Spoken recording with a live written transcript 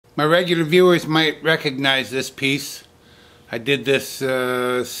My regular viewers might recognize this piece. I did this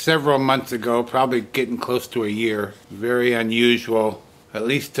several months ago, probably getting close to a year. Very unusual, at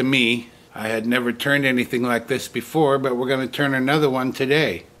least to me. I had never turned anything like this before, but we're going to turn another one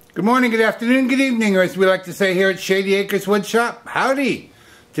today. Good morning, good afternoon, good evening, or as we like to say here at Shady Acres Woodshop, howdy!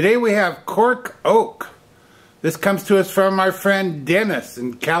 Today we have Cork Oak. This comes to us from our friend Dennis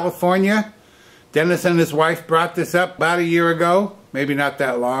in California. Dennis and his wife brought this up about a year ago. Maybe not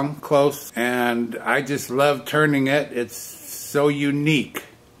that long, close. And I just love turning it. It's so unique.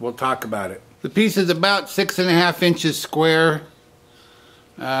 We'll talk about it. The piece is about 6.5 inches square,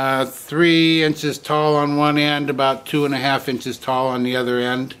 3 inches tall on one end, about 2.5 inches tall on the other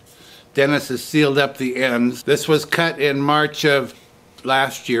end. Dennis has sealed up the ends. This was cut in March of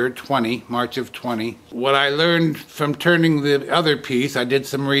last year, March of 20. What I learned from turning the other piece, I did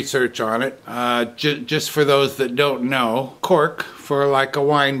some research on it, just for those that don't know. Cork, for like a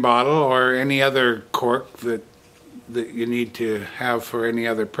wine bottle or any other cork that you need to have for any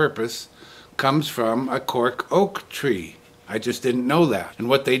other purpose, comes from a cork oak tree. I just didn't know that. And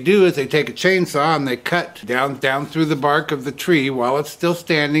what they do is they take a chainsaw and they cut down through the bark of the tree while it's still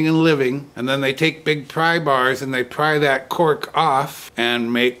standing and living. And then they take big pry bars and they pry that cork off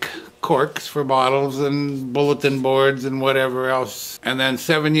and make corks for bottles and bulletin boards and whatever else. And then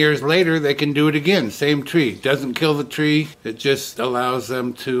 7 years later they can do it again. Same tree. Doesn't kill the tree. It just allows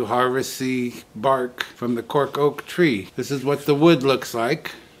them to harvest the bark from the cork oak tree. This is what the wood looks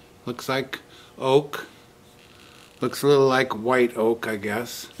like. Looks like oak. Looks a little like white oak, I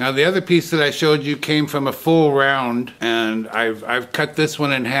guess. Now the other piece that I showed you came from a full round, and I've cut this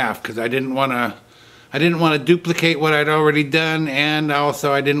one in half because I didn't want to duplicate what I'd already done, and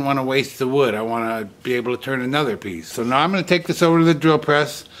also I didn't want to waste the wood. I want to be able to turn another piece. So now I'm going to take this over to the drill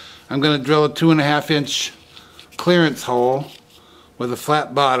press. I'm going to drill a 2.5 inch clearance hole with a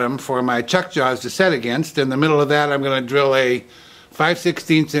flat bottom for my chuck jaws to set against. In the middle of that I'm going to drill a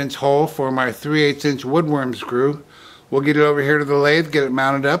 5/16 inch hole for my 3/8 inch woodworm screw. We'll get it over here to the lathe, get it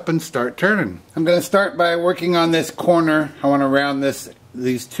mounted up, and start turning. I'm going to start by working on this corner. I want to round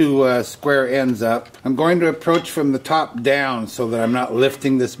these two square ends up. I'm going to approach from the top down so that I'm not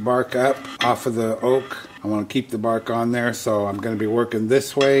lifting this bark up off of the oak. I want to keep the bark on there, so I'm going to be working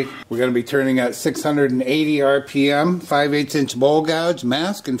this way. We're going to be turning at 680 RPM, 5/8 inch bowl gouge,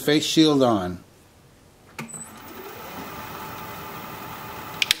 mask, and face shield on.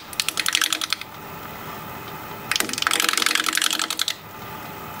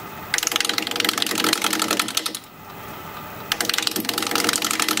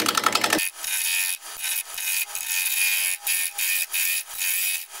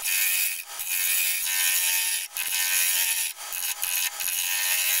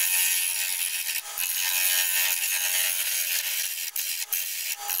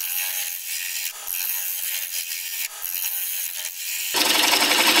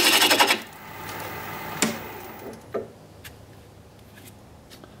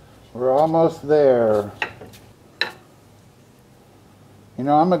 We're almost there. You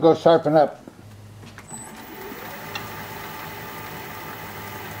know, I'm going to go sharpen up.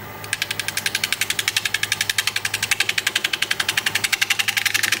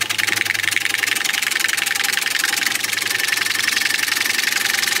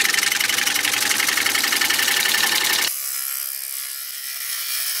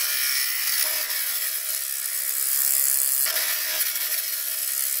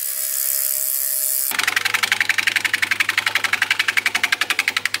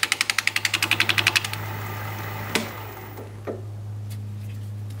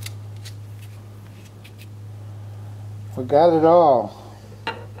 We got it all.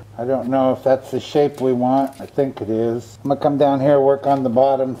 I don't know if that's the shape we want. I think it is. I'm going to come down here, work on the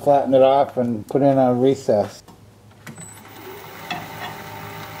bottom, flatten it off, and put in a recess.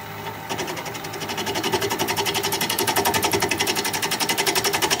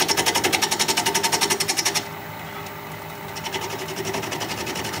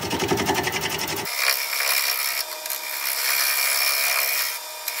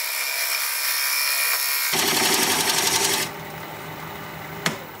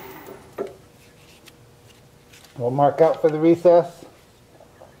 We'll mark out for the recess.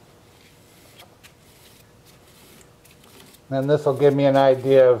 And this will give me an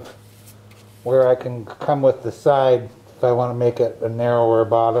idea of where I can come with the side if I want to make it a narrower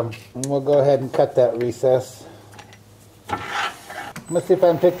bottom. And we'll go ahead and cut that recess. Let's see if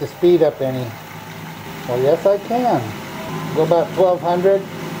I can pick the speed up any. Well, yes I can. Go about 1200.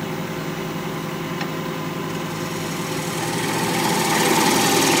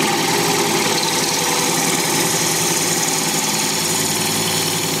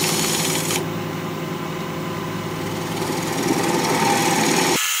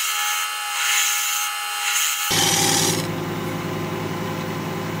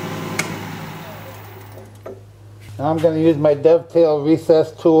 Now I'm going to use my Dovetail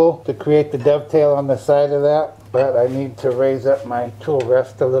recess tool to create the dovetail on the side of that, but I need to raise up my tool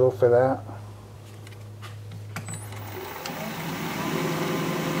rest a little for that.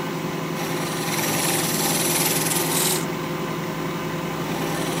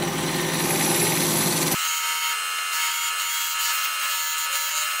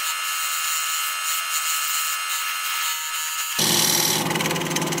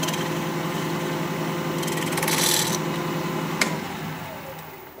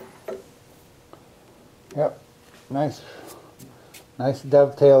 Yep, nice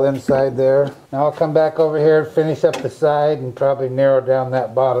dovetail inside there. Now I'll come back over here and finish up the side and probably narrow down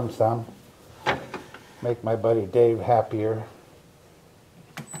that bottom some. Make my buddy Dave happier.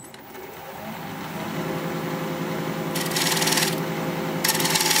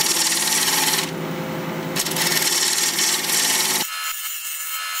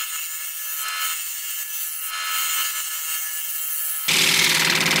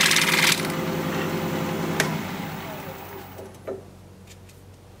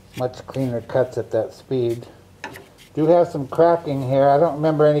 Much cleaner cuts at that speed. Do have some cracking here. I don't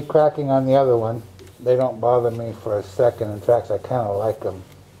remember any cracking on the other one. They don't bother me for a second. In fact, I kind of like them.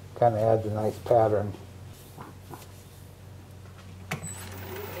 Kind of adds a nice pattern.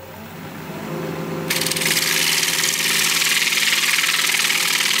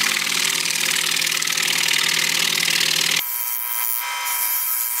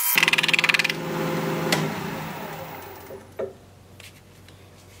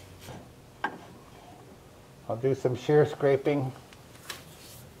 I'll do some shear scraping.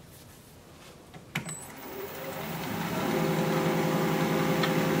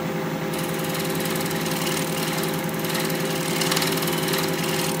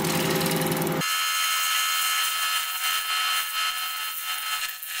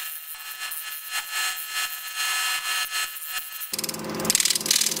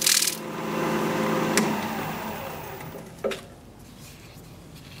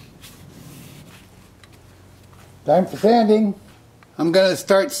 Time for sanding. I'm going to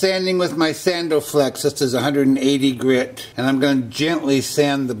start sanding with my Sandoflex. This is 180 grit, and I'm going to gently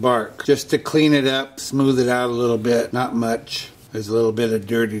sand the bark just to clean it up, smooth it out a little bit, not much. There's a little bit of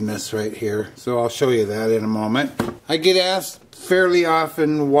dirtiness right here, so I'll show you that in a moment. I get asked fairly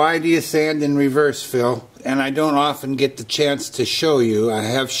often, why do you sand in reverse, Phil? And I don't often get the chance to show you. I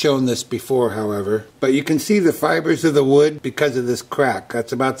have shown this before, however. But you can see the fibers of the wood because of this crack.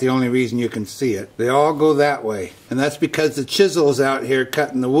 That's about the only reason you can see it. They all go that way. And that's because the chisel's out here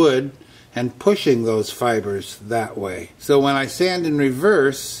cutting the wood and pushing those fibers that way. So when I sand in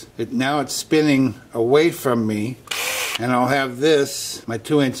reverse, now it's spinning away from me. And I'll have this, my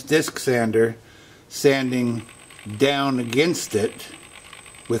 2-inch disc sander, sanding down against it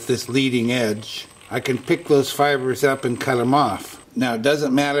with this leading edge. I can pick those fibers up and cut them off. Now, it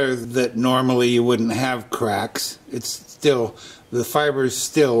doesn't matter that normally you wouldn't have cracks. It's still, the fibers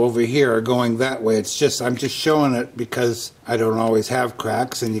still over here are going that way. It's just, I'm just showing it because I don't always have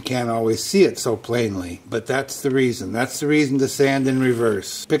cracks and you can't always see it so plainly. But that's the reason. That's the reason to sand in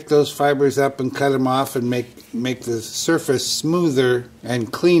reverse. Pick those fibers up and cut them off and make the surface smoother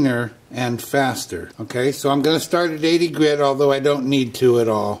and cleaner and faster. Okay, so I'm going to start at 80 grit, although I don't need to at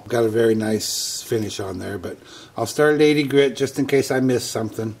all. Got a very nice finish on there, but I'll start at 80 grit just in case I miss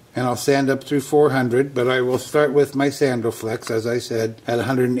something. And I'll sand up through 400, but I will start with my Sandoflex, as I said, at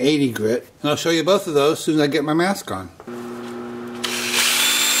 180 grit. And I'll show you both of those as soon as I get my mask on.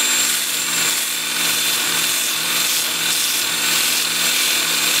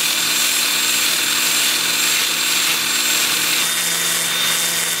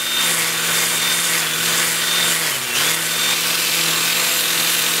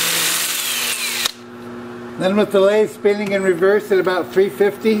 Then with the lathe spinning in reverse at about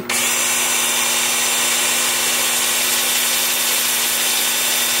 350.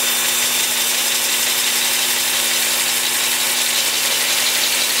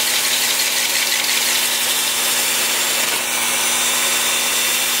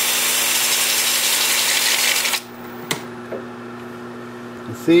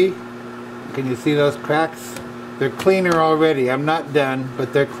 You see? Can you see those cracks? They're cleaner already. I'm not done,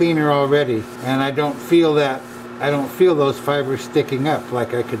 but they're cleaner already. And I don't feel that. I don't feel those fibers sticking up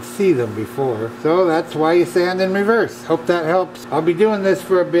like I could see them before. So that's why you sand in reverse. Hope that helps. I'll be doing this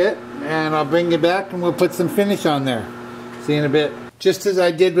for a bit, and I'll bring you back and we'll put some finish on there. See you in a bit. Just as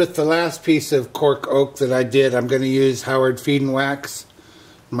I did with the last piece of Cork Oak that I did, I'm going to use Howard Feed and Wax.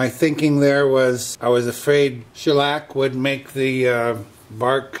 My thinking there was I was afraid shellac would make the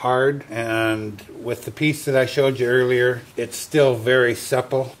bark hard, and with the piece that I showed you earlier, it's still very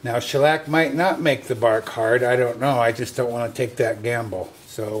supple. Now shellac might not make the bark hard, I don't know, I just don't want to take that gamble.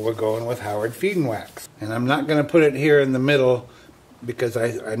 So we're going with Howard Feed and Wax. And I'm not going to put it here in the middle because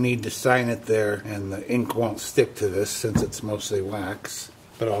I need to sign it there, and the ink won't stick to this since it's mostly wax.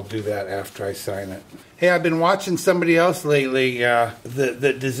 But I'll do that after I sign it. Hey, I've been watching somebody else lately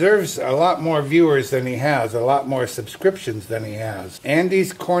that deserves a lot more viewers than he has, a lot more subscriptions than he has.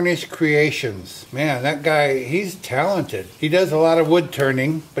 Andy's Cornish Creations. Man, that guy, he's talented. He does a lot of wood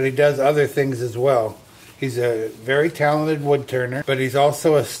turning, but he does other things as well. He's a very talented wood turner, but he's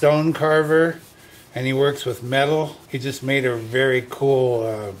also a stone carver, and he works with metal. He just made a very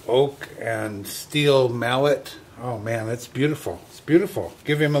cool oak and steel mallet. Oh man, that's beautiful. Beautiful.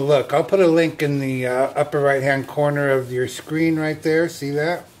 Give him a look. I'll put a link in the upper right hand corner of your screen right there. See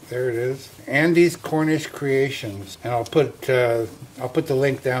that? There it is. Andy's Cornish Creations. And I'll put the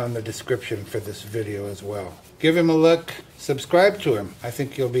link down in the description for this video as well. Give him a look. Subscribe to him. I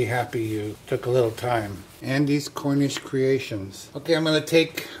think you'll be happy you took a little time. Andy's Cornish Creations. Okay, I'm going to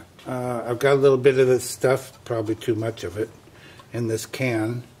take, I've got a little bit of this stuff, probably too much of it, in this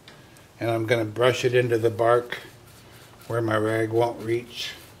can. And I'm going to brush it into the bark where my rag won't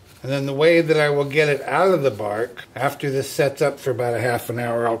reach. And then the way that I will get it out of the bark, after this sets up for about a half an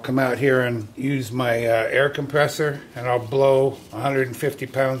hour, I'll come out here and use my air compressor, and I'll blow 150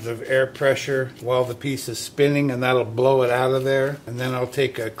 pounds of air pressure while the piece is spinning, and that'll blow it out of there. And then I'll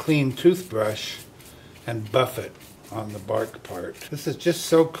take a clean toothbrush and buff it on the bark part. This is just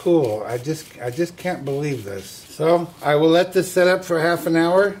so cool. I just can't believe this. So I will let this set up for half an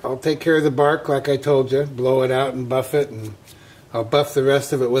hour. I'll take care of the bark like I told you, blow it out and buff it, and I'll buff the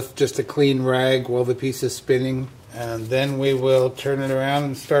rest of it with just a clean rag while the piece is spinning, and then we will turn it around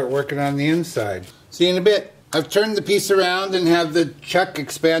and start working on the inside. See you in a bit. I've turned the piece around and have the chuck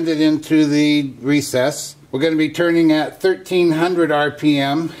expanded into the recess. We're going to be turning at 1300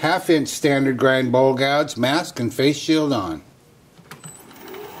 RPM, half-inch standard grind bowl gouge, mask and face shield on.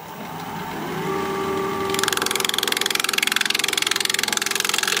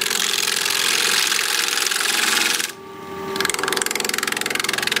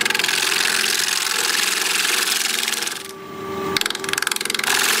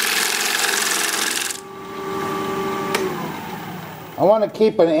 I want to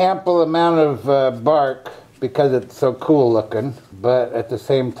keep an ample amount of bark because it's so cool looking, but at the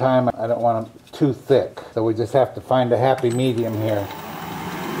same time I don't want them too thick, so we just have to find a happy medium here.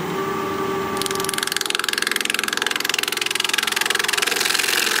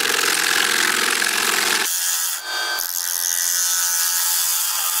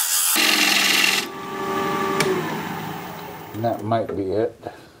 And that might be it.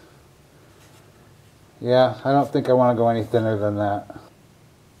 Yeah, I don't think I want to go any thinner than that.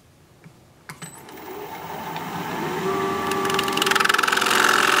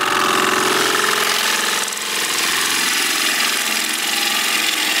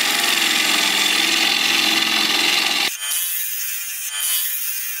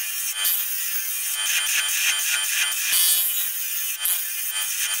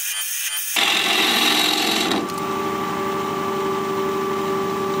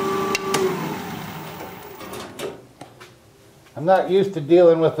 I'm not used to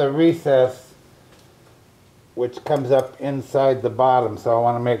dealing with a recess which comes up inside the bottom, so I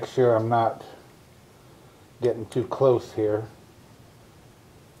want to make sure I'm not getting too close here.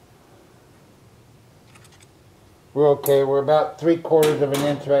 We're okay. We're about 3/4 of an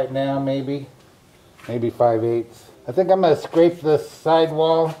inch right now, maybe 5/8. I think I'm going to scrape this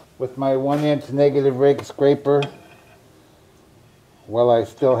sidewall with my 1-inch negative rake scraper while I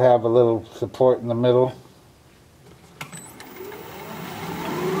still have a little support in the middle.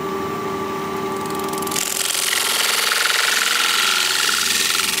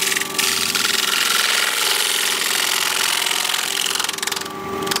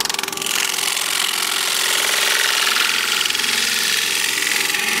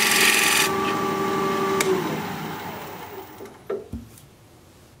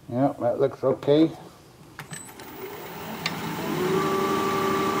 Yep, that looks okay.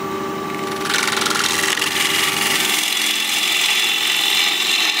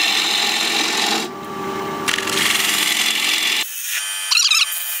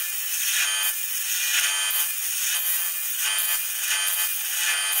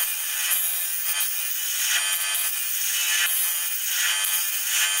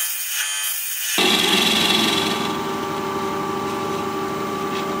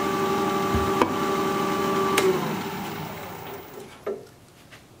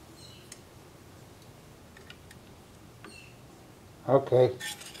 Okay,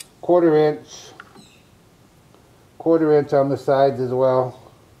 quarter inch on the sides as well.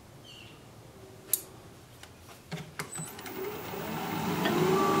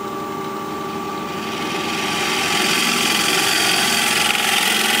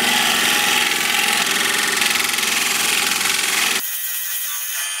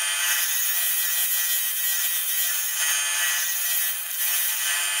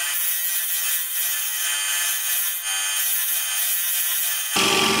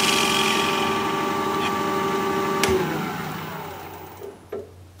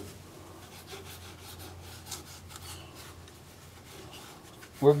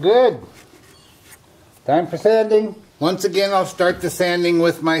 We're good. Time for sanding. Once again, I'll start the sanding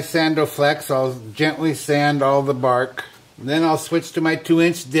with my Sandoflex. I'll gently sand all the bark. Then I'll switch to my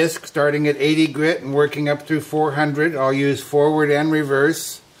 2-inch disc, starting at 80 grit and working up through 400. I'll use forward and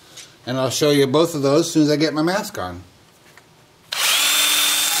reverse. And I'll show you both of those as soon as I get my mask on.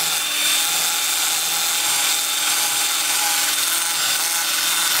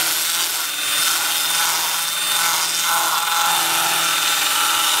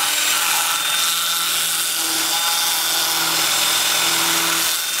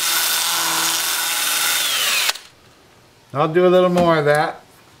 I'll do a little more of that.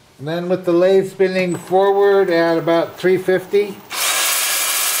 And then with the lathe spinning forward at about 350.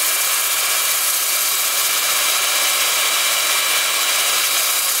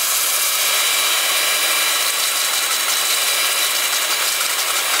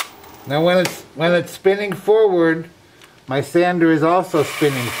 Now when it's spinning forward, my sander is also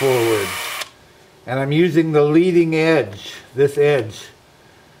spinning forward. And I'm using the leading edge, this edge.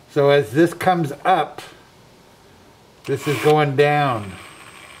 So as this comes up, this is going down.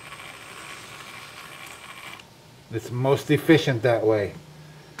 It's most efficient that way.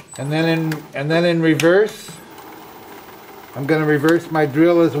 And then in reverse, I'm going to reverse my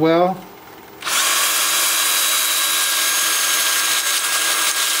drill as well.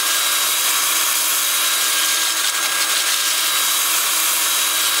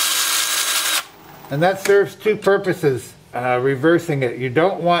 And that serves two purposes, reversing it. You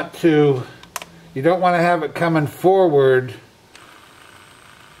don't want to have it coming forward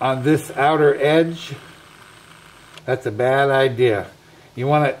on this outer edge. That's a bad idea. You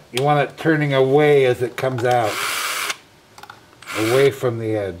want it turning away as it comes out. Away from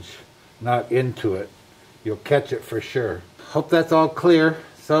the edge, not into it. You'll catch it for sure. Hope that's all clear.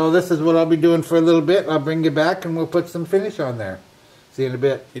 So this is what I'll be doing for a little bit. I'll bring you back and we'll put some finish on there. See you in a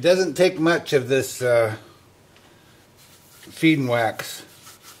bit. It doesn't take much of this feed and wax.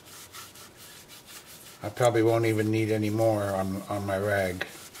 I probably won't even need any more on my rag.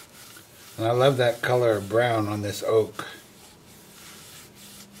 And I love that color of brown on this oak.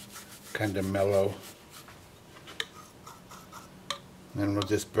 Kind of mellow. Then we'll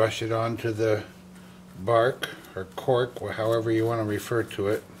just brush it onto the bark or cork, or however you want to refer to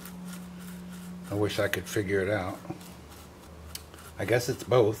it. I wish I could figure it out. I guess it's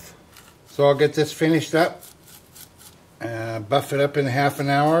both. So I'll get this finished up. Buff it up in half an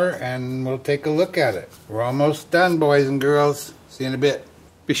hour and we'll take a look at it. We're almost done, boys and girls. See you in a bit.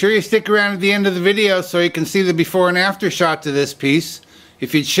 Be sure you stick around at the end of the video so you can see the before and after shot to this piece.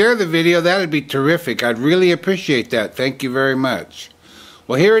 If you'd share the video, that'd be terrific. I'd really appreciate that. Thank you very much.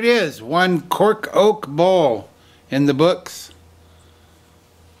 Well, here it is. One Cork Oak bowl in the books.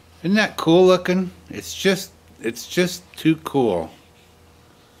 Isn't that cool looking? It's just too cool.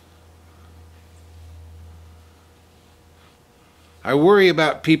 I worry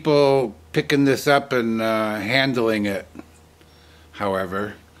about people picking this up and handling it,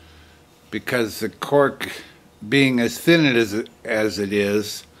 however, because the cork being as thin as it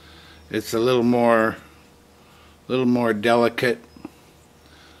is, it's a little more delicate.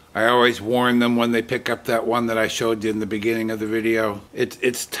 I always warn them when they pick up that one that I showed you in the beginning of the video.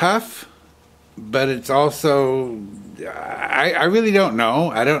 It's tough, but it's also, I really don't know.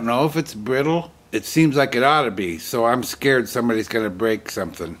 I don't know if it's brittle. It seems like it ought to be, so I'm scared somebody's going to break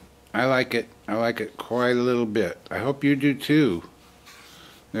something. I like it. I like it quite a little bit. I hope you do too.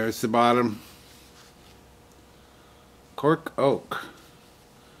 There's the bottom. Cork Oak.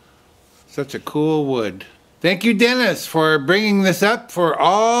 Such a cool wood. Thank you, Dennis, for bringing this up for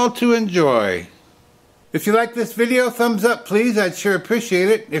all to enjoy. If you like this video, thumbs up please. I'd sure appreciate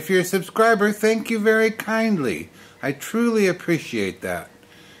it. If you're a subscriber, thank you very kindly. I truly appreciate that.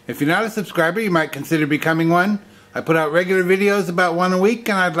 If you're not a subscriber, you might consider becoming one. I put out regular videos about one a week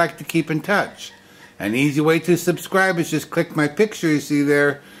and I'd like to keep in touch. An easy way to subscribe is just click my picture you see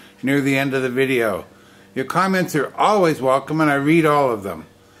there near the end of the video. Your comments are always welcome and I read all of them.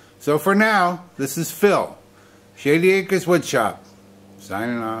 So for now, this is Phil, Shady Acres Woodshop.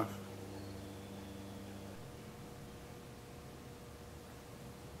 Signing off.